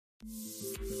Emilio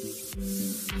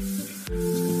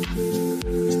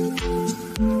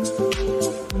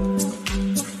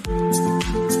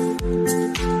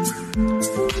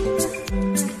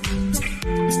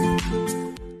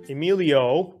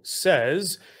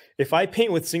says, if I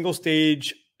paint with single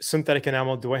stage synthetic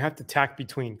enamel, do I have to tack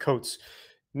between coats?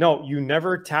 No, you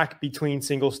never tack between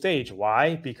single stage.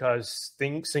 Why? Because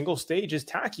single stage is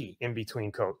tacky in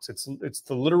between coats. It's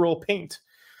the literal paint.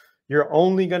 You're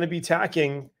only going to be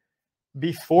tacking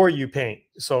before you paint.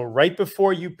 So right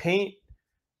before you paint,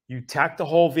 you tack the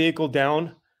whole vehicle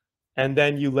down, and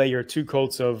then you lay your 2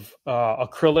 coats of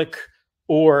acrylic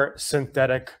or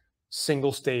synthetic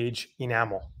single stage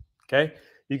enamel. Okay,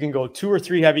 you can go 2 or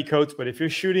 3 heavy coats, but if you're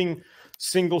shooting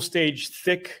single stage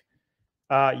thick,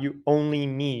 you only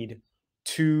need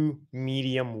 2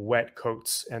 medium wet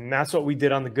coats. And that's what we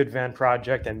did on the Good Van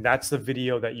project. And that's the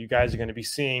video that you guys are going to be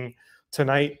seeing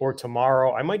tonight or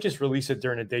tomorrow. I might just release it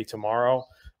during the day tomorrow.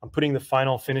 I'm putting the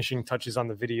final finishing touches on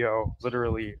the video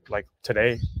literally like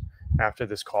today after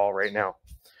this call right now.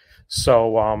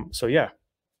 So yeah.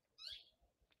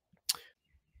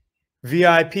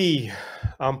 VIP,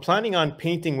 I'm planning on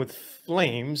painting with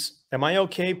flames. Am I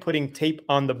okay putting tape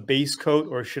on the base coat,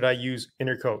 or should I use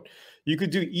intercoat? You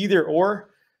could do either or.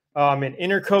 An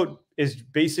intercoat is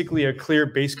basically a clear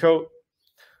base coat.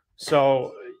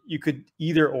 So you could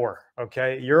either or,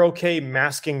 okay? You're okay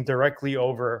masking directly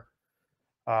over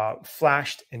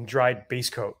flashed and dried base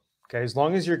coat, okay? As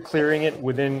long as you're clearing it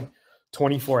within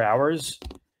 24 hours,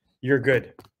 you're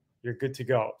good. You're good to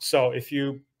go. So if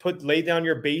you lay down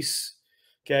your base,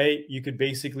 okay, you could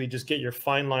basically just get your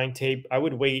fine line tape. I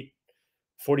would wait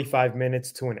 45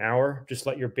 minutes to an hour. Just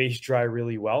let your base dry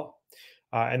really well.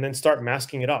 And then start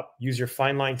masking it up. Use your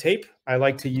fine line tape. I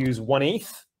like to use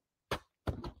 1/8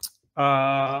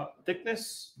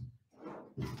 thickness,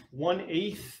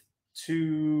 1/8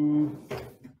 to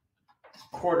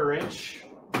 1/4 inch.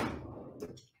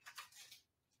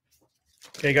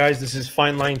 Okay, guys, this is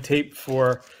fine line tape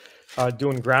for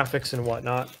doing graphics and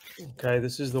whatnot. Okay,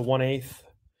 this is the 1/8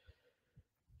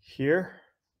 here.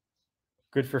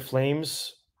 Good for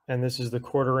flames. And this is the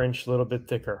 1/4 inch, a little bit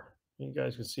thicker. You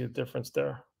guys can see the difference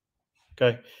there.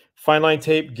 Okay, fine line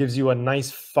tape gives you a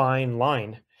nice fine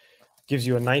line, gives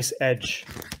you a nice edge.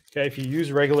 Okay, if you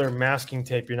use regular masking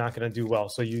tape, you're not going to do well.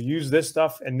 So you use this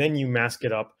stuff and then you mask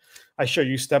it up. I show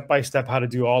you step by step how to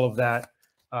do all of that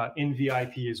in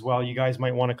VIP as well. You guys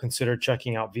might want to consider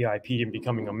checking out VIP and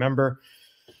becoming a member.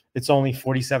 It's only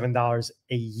 $47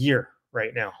 a year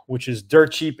right now, which is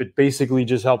dirt cheap. It basically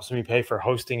just helps me pay for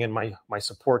hosting and my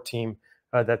support team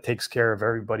that takes care of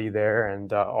everybody there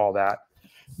and all that.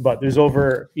 But there's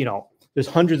there's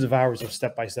hundreds of hours of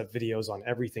step-by-step videos on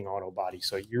everything Autobody.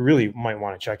 So you really might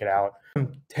want to check it out.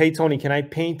 Hey, Tony, can I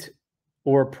paint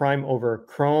or prime over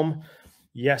chrome?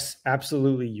 Yes,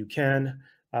 absolutely you can.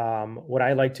 What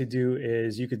I like to do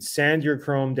is you could sand your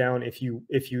chrome down. If you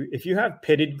have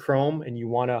pitted chrome and you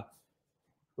want to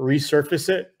resurface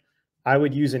it, I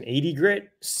would use an 80 grit,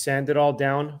 sand it all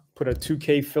down, put a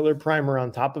 2K filler primer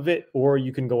on top of it, or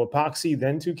you can go epoxy,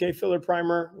 then 2K filler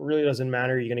primer. It really doesn't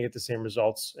matter. You're going to get the same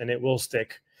results and it will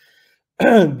stick.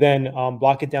 Then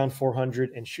block it down 400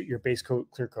 and shoot your base coat,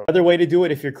 clear coat. Another way to do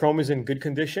it, if your chrome is in good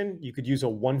condition, you could use a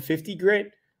 150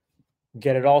 grit,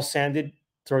 get it all sanded,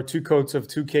 throw 2 coats of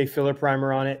 2K filler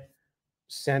primer on it,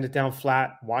 sand it down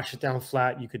flat, wash it down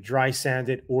flat. You could dry sand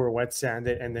it or wet sand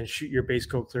it, and then shoot your base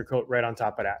coat, clear coat right on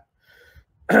top of that.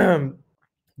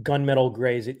 Gunmetal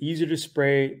gray, is it easier to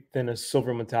spray than a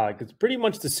silver metallic? It's pretty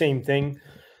much the same thing.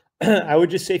 I would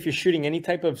just say if you're shooting any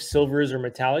type of silvers or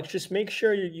metallics, just make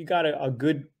sure you got a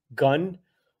good gun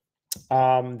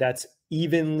that's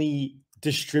evenly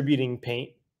distributing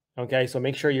paint. Okay, so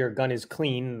make sure your gun is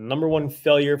clean. Number one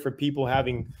failure for people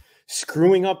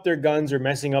screwing up their guns or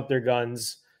messing up their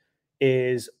guns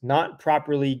is not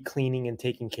properly cleaning and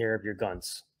taking care of your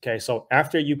guns. Okay, so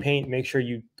after you paint, make sure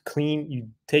you clean, you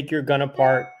take your gun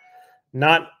apart,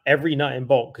 not every nut and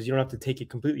bolt, because you don't have to take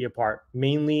it completely apart.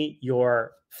 Mainly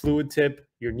your fluid tip,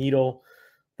 your needle,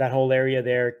 that whole area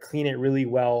there, clean it really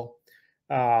well,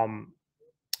 and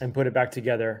put it back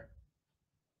together.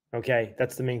 Okay,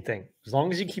 that's the main thing. As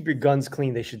long as you keep your guns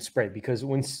clean, they should spray, because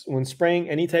when spraying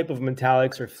any type of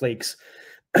metallics or flakes,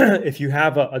 if you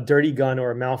have a dirty gun or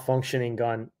a malfunctioning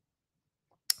gun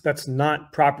that's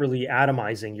not properly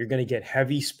atomizing, you're going to get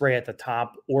heavy spray at the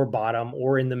top or bottom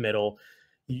or in the middle.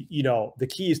 The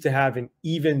key is to have an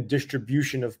even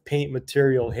distribution of paint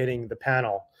material hitting the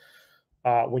panel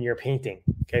when you're painting.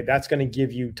 Okay, that's going to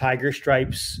give you tiger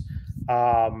stripes,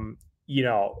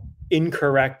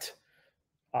 incorrect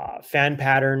fan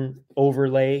pattern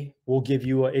overlay will give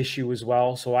you an issue as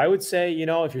well. So I would say, you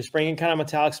know, if you're spraying kind of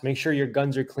metallics, make sure your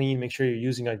guns are clean. Make sure you're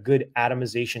using a good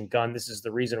atomization gun. This is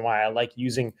the reason why I like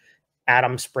using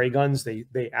atom spray guns. They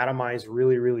atomize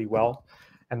really, really well,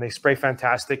 and they spray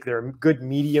fantastic. They're a good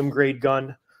medium grade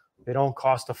gun. They don't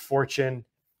cost a fortune,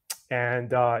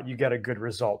 and you get a good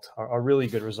result, a really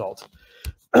good result.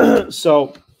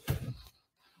 So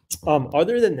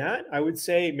other than that, I would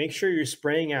say make sure you're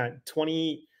spraying at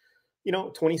 20,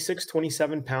 26,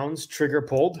 27 pounds trigger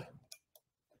pulled.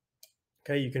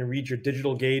 Okay, you can read your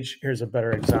digital gauge. Here's a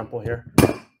better example here.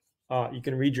 You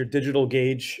can read your digital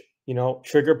gauge,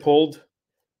 trigger pulled,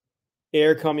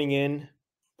 air coming in,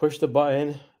 push the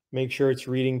button, make sure it's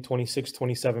reading 26,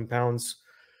 27 pounds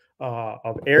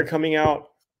of air coming out,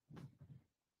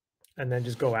 and then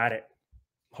just go at it.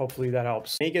 Hopefully that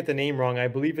helps. I may get the name wrong. I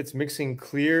believe it's mixing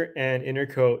clear and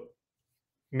intercoat,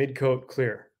 midcoat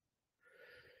clear.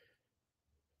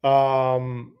 I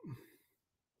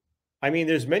mean,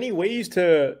 there's many ways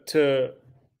to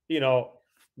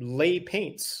lay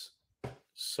paints.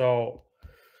 So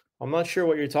I'm not sure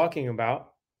what you're talking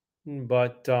about,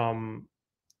 but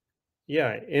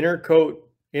yeah,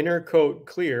 intercoat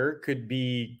clear could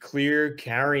be clear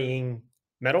carrying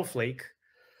metal flake,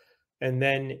 and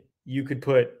then you could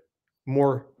put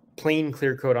more plain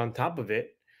clear coat on top of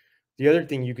it. The other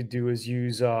thing you could do is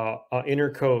use a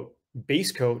intercoat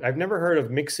base coat. I've never heard of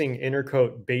mixing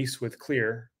intercoat base with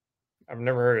clear. I've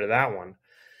never heard of that one.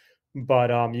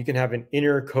 But you can have an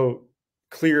intercoat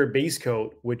clear base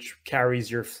coat, which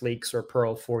carries your flakes or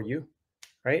pearl for you,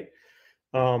 right?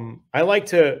 I like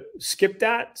to skip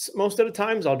that most of the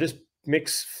times. I'll just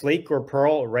mix flake or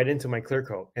pearl right into my clear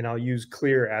coat, and I'll use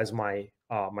clear as my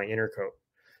my intercoat.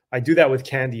 I do that with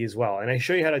candy as well, and I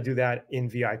show you how to do that in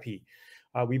VIP.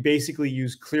 We basically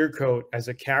use clear coat as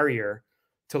a carrier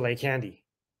to lay candy,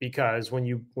 because when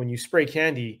you spray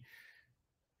candy,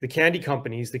 the candy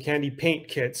companies, the candy paint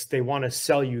kits, they want to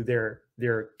sell you their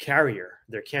carrier,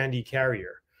 their candy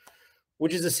carrier,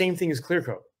 which is the same thing as clear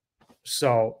coat.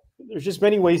 So there's just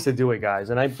many ways to do it, guys.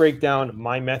 And I break down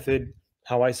my method,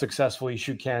 how I successfully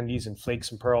shoot candies and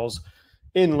flakes and pearls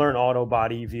in Learn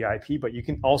Autobody VIP. But you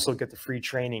can also get the free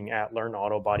training at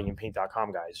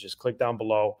learnautobodyandpaint.com, guys. Just click down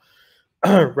below,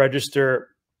 register,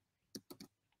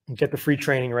 get the free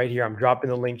training right here. I'm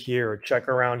dropping the link here, or check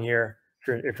around here.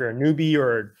 If you're a newbie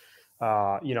or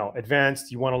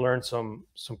advanced, you want to learn some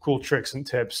cool tricks and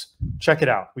tips, check it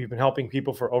out. We've been helping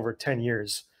people for over 10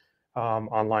 years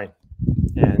online.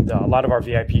 And a lot of our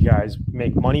VIP guys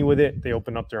make money with it. They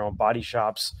open up their own body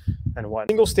shops and what.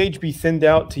 Single stage be thinned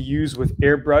out to use with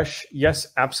airbrush? Yes,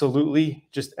 absolutely.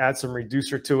 Just add some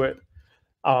reducer to it.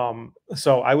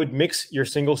 So I would mix your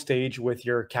single stage with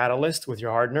your catalyst, with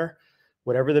your hardener,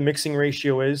 whatever the mixing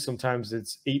ratio is. Sometimes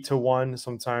it's 8-to-1,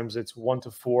 sometimes it's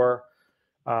 1-to-4.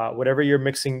 Whatever you're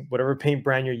mixing, whatever paint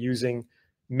brand you're using,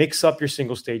 mix up your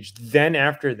single stage. Then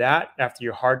after that, after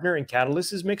your hardener and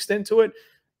catalyst is mixed into it,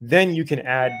 then you can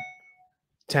add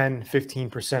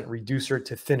 10-15% reducer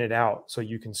to thin it out, so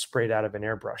you can spray it out of an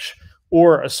airbrush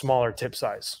or a smaller tip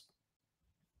size.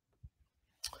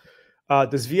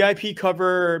 Does VIP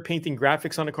cover painting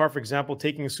graphics on a car? For example,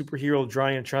 taking a superhero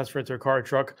drawing and transfer it to a car or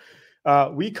truck.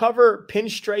 We cover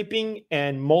pinstriping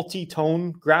and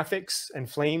multi-tone graphics and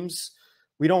flames.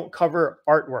 We don't cover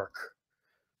artwork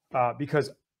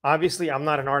because obviously I'm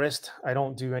not an artist. I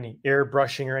don't do any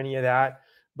airbrushing or any of that,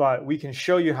 but we can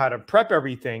show you how to prep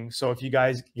everything. So if you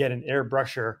guys get an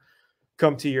airbrusher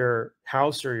come to your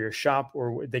house or your shop,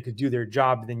 or they could do their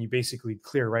job, then you basically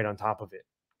clear right on top of it.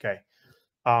 Okay.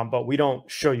 But we don't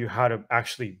show you how to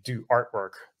actually do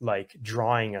artwork, like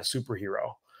drawing a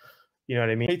superhero. You know what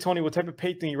I mean? Hey, Tony, what type of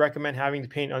paint do you recommend having to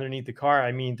paint underneath the car?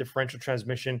 I mean, differential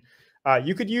transmission.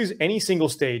 You could use any single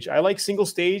stage. I like single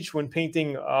stage when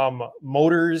painting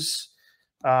motors,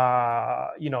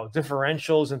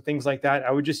 differentials and things like that.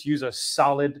 I would just use a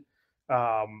solid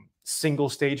single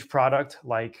stage product.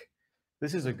 Like,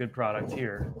 this is a good product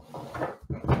here.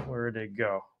 Where did it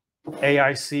go?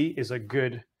 AIC is a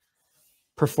good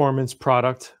performance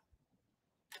product.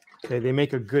 Okay, they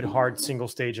make a good hard single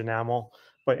stage enamel,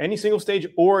 but any single stage,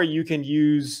 or you can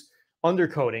use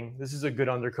undercoating. This is a good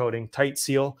undercoating, tight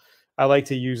seal. I like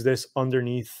to use this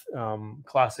underneath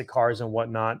classic cars and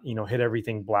whatnot, hit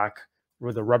everything black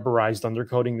with a rubberized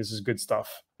undercoating. This is good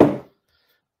stuff.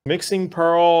 Mixing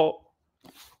pearl,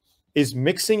 is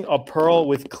mixing a pearl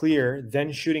with clear,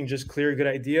 then shooting just clear a good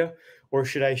idea? Or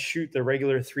should I shoot the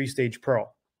regular 3-stage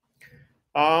pearl?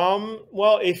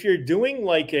 Well, if you're doing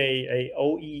like a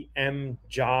OEM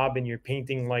job and you're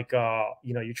painting like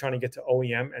you know, you're trying to get to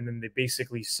OEM and then they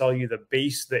basically sell you the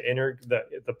base, the inner,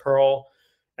 the pearl,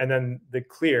 and then the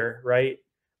clear, right?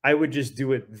 I would just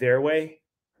do it their way,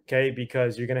 okay?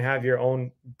 Because you're gonna have your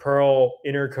own pearl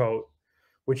inner coat,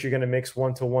 which you're gonna mix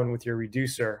 1 to 1 with your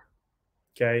reducer,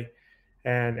 okay?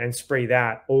 And spray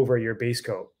that over your base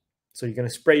coat. So you're going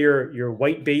to spray your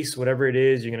white base, whatever it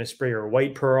is. You're going to spray your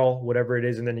white pearl, whatever it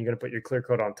is, and then you're going to put your clear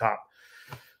coat on top.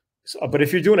 So, but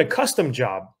if you're doing a custom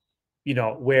job, you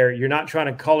know, where you're not trying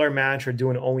to color match or do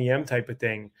an OEM type of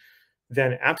thing,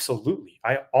 then absolutely,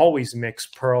 I always mix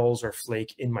pearls or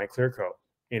flake in my clear coat.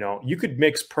 You know, you could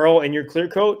mix pearl in your clear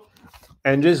coat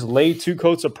and just lay 2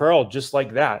 coats of pearl just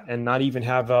like that, and not even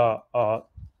have a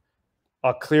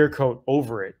clear coat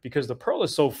over it, because the pearl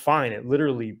is so fine it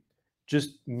literally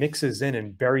just mixes in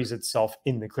and buries itself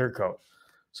in the clear coat.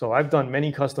 So I've done many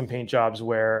custom paint jobs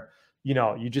where, you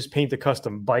know, you just paint the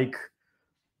custom bike.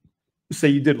 Say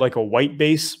you did like a white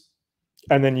base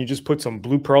and then you just put some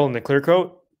blue pearl in the clear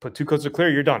coat, put 2 coats of clear,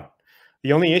 you're done.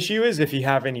 The only issue is if you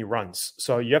have any runs.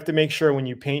 So you have to make sure when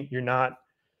you paint, you're not,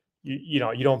 you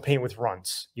know, you don't paint with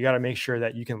runs. You got to make sure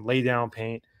that you can lay down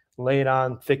paint, lay it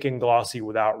on thick and glossy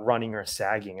without running or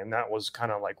sagging. And that was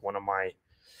kind of like one of my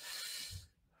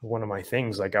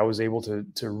things. Like I was able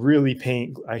to really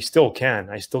paint. I still can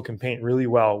paint really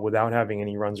well without having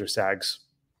any runs or sags.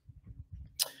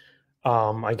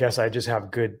 I guess I just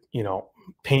have good, you know,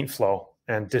 paint flow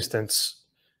and distance.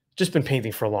 Just been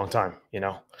painting for a long time, you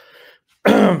know.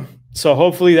 So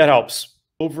hopefully that helps.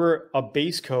 Over a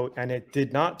base coat and it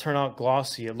did not turn out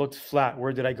glossy. It looked flat.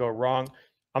 Where did I go wrong?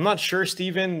 I'm not sure,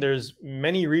 Steven. There's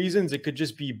many reasons. It could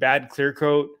just be bad clear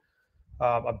coat,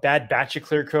 a bad batch of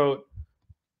clear coat,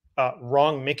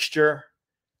 wrong mixture,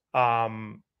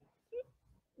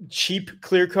 cheap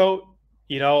clear coat.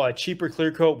 You know, a cheaper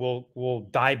clear coat will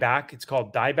dye back. It's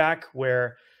called dye back,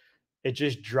 where it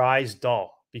just dries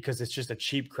dull because it's just a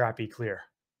cheap, crappy clear.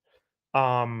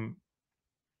 But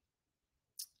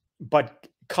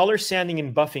color sanding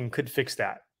and buffing could fix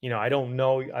that. You know, I don't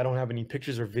know. I don't have any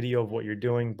pictures or video of what you're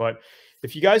doing, but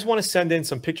if you guys want to send in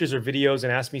some pictures or videos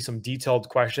and ask me some detailed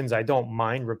questions, I don't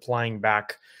mind replying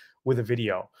back with a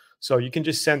video. So you can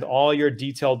just send all your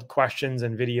detailed questions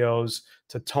and videos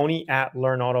to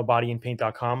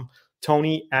Tony@learnautobodyandpaint.com,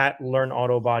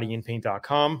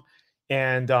 Tony@learnautobodyandpaint.com.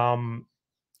 And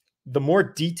the more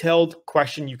detailed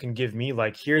question you can give me,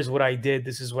 like, here's what I did,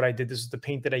 this is what I did, this is the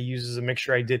paint that I use, as a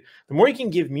mixture I did, the more you can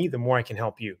give me, the more I can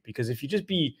help you. Because if you just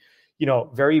be, you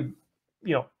know, very,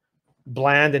 you know,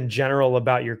 bland and general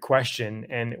about your question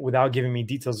and without giving me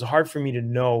details, it's hard for me to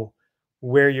know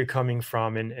where you're coming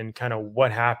from and kind of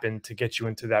what happened to get you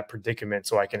into that predicament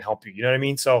so I can help you. You know what I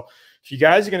mean? So if you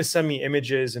guys are going to send me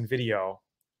images and video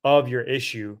of your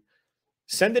issue,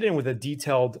 send it in with a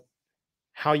detailed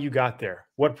how you got there,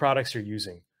 what products you're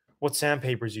using, what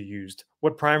sandpapers you used,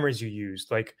 what primers you used,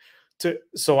 like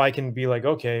so I can be like,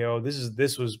 okay, oh,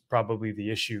 this was probably the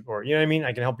issue, or you know what I mean?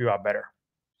 I can help you out better.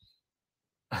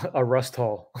 A rust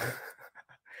hole.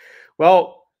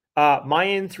 Well,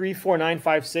 Mayan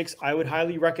 34956, I would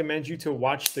highly recommend you to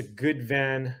watch the Good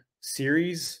Van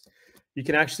series. You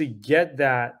can actually get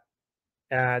that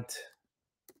at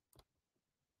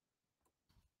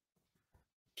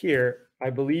here. I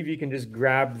believe you can just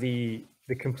grab the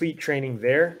complete training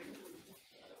there.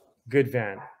 Good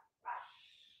Van.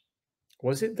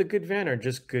 Was it the Good Van or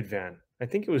just Good Van? I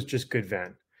think it was just Good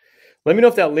Van. Let me know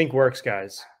if that link works,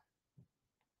 guys.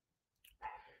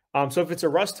 So if it's a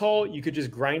rust hole, you could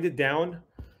just grind it down,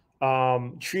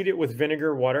 treat it with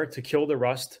vinegar water to kill the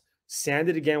rust, sand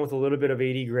it again with a little bit of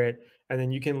 80 grit, and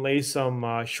then you can lay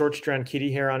some short strand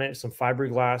kitty hair on it, some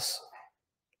fiberglass,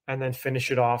 and then finish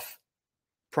it off,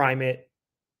 prime it,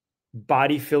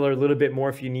 body filler a little bit more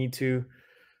if you need to,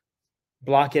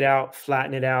 block it out,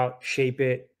 flatten it out, shape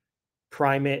it,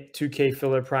 prime it, 2K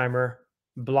filler primer,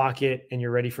 block it, and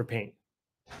you're ready for paint.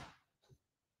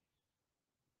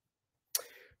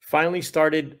 Finally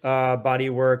started body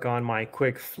work on my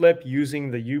quick flip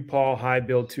using the U-Paul High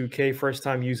Build 2K. First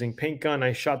time using paint gun.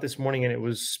 I shot this morning and it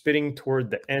was spitting toward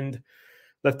the end.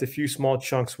 Left a few small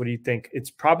chunks. What do you think?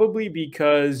 It's probably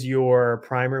because your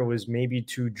primer was maybe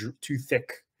too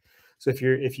thick. So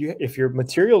if your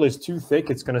material is too thick,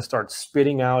 it's going to start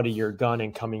spitting out of your gun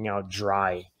and coming out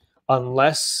dry.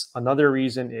 Unless another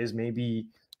reason is maybe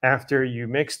after you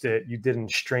mixed it, you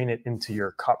didn't strain it into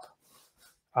your cup.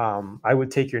 I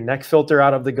would take your neck filter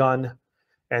out of the gun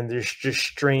and just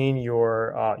strain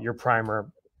your primer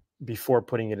before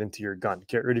putting it into your gun.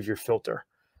 Get rid of your filter.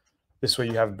 This way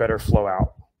you have better flow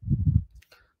out.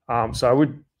 So I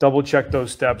would double check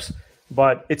those steps,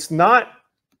 but it's not,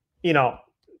 you know,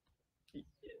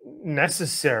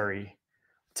 necessary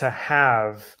to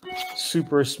have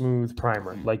super smooth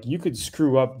primer. Like you could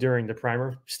screw up during the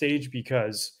primer stage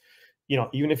because, you know,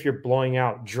 even if you're blowing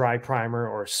out dry primer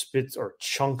or spits or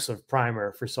chunks of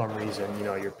primer for some reason, you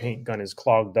know, your paint gun is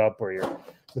clogged up or your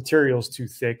material's too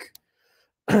thick,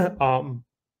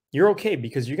 you're okay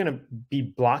because you're going to be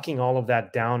blocking all of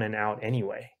that down and out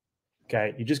anyway.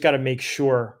 Okay. You just got to make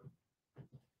sure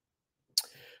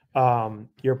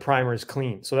your primer is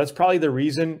clean. So that's probably the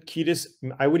reason, Ketis.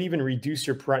 I would even reduce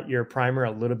your primer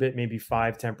a little bit, maybe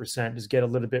 5-10%. Just get a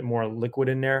little bit more liquid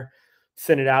in there,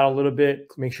 thin it out a little bit,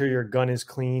 make sure your gun is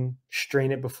clean,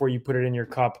 strain it before you put it in your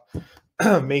cup.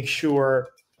 Make sure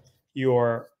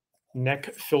your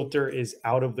neck filter is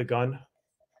out of the gun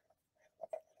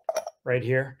right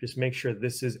here. Just make sure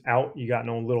this is out. You got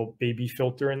no little baby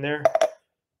filter in there.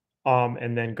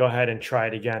 And then go ahead and try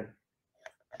it again.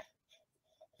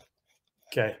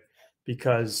 Okay,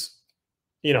 because,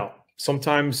 you know,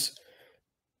 sometimes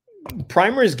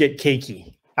primers get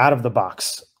cakey out of the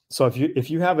box. So if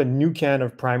you have a new can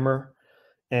of primer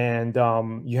and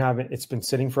it's been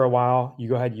sitting for a while, you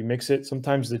go ahead, you mix it.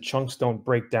 Sometimes the chunks don't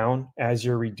break down as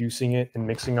you're reducing it and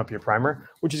mixing up your primer,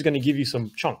 which is going to give you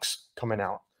some chunks coming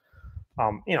out.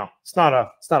 You know, it's not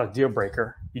a deal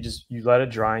breaker. You let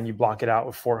it dry and you block it out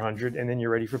with 400, and then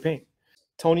you're ready for paint.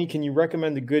 Tony, can you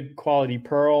recommend a good quality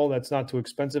pearl that's not too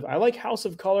expensive? I like House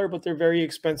of Color, but they're very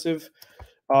expensive.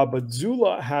 But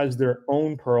Zula has their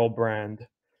own pearl brand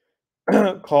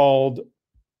called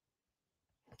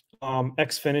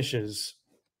X Finishes.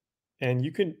 And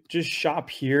you can just shop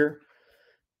here,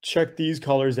 check these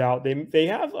colors out. They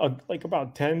have like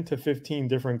about 10 to 15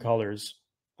 different colors.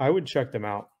 I would check them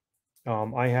out.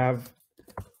 I have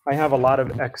a lot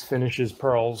of X Finishes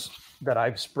pearls that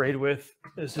I've sprayed with.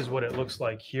 This is what it looks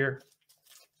like here.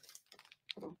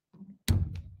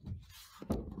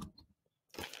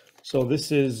 So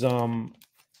this is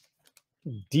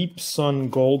Deep Sun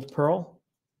Gold Pearl.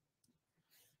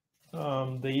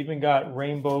 They even got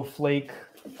Rainbow Flake,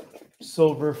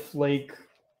 Silver Flake.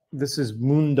 This is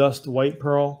Moon Dust White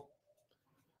Pearl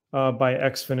by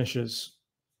X Finishes.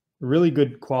 Really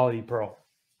good quality pearl.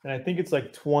 And I think it's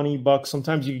like $20.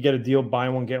 Sometimes you can get a deal, buy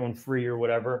one, get one free or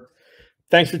whatever.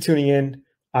 Thanks for tuning in.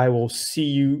 I will see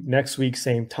you next week,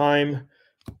 same time.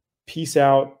 Peace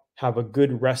out. Have a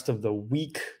good rest of the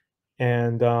week.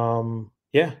 And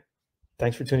yeah,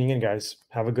 thanks for tuning in, guys.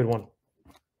 Have a good one.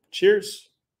 Cheers.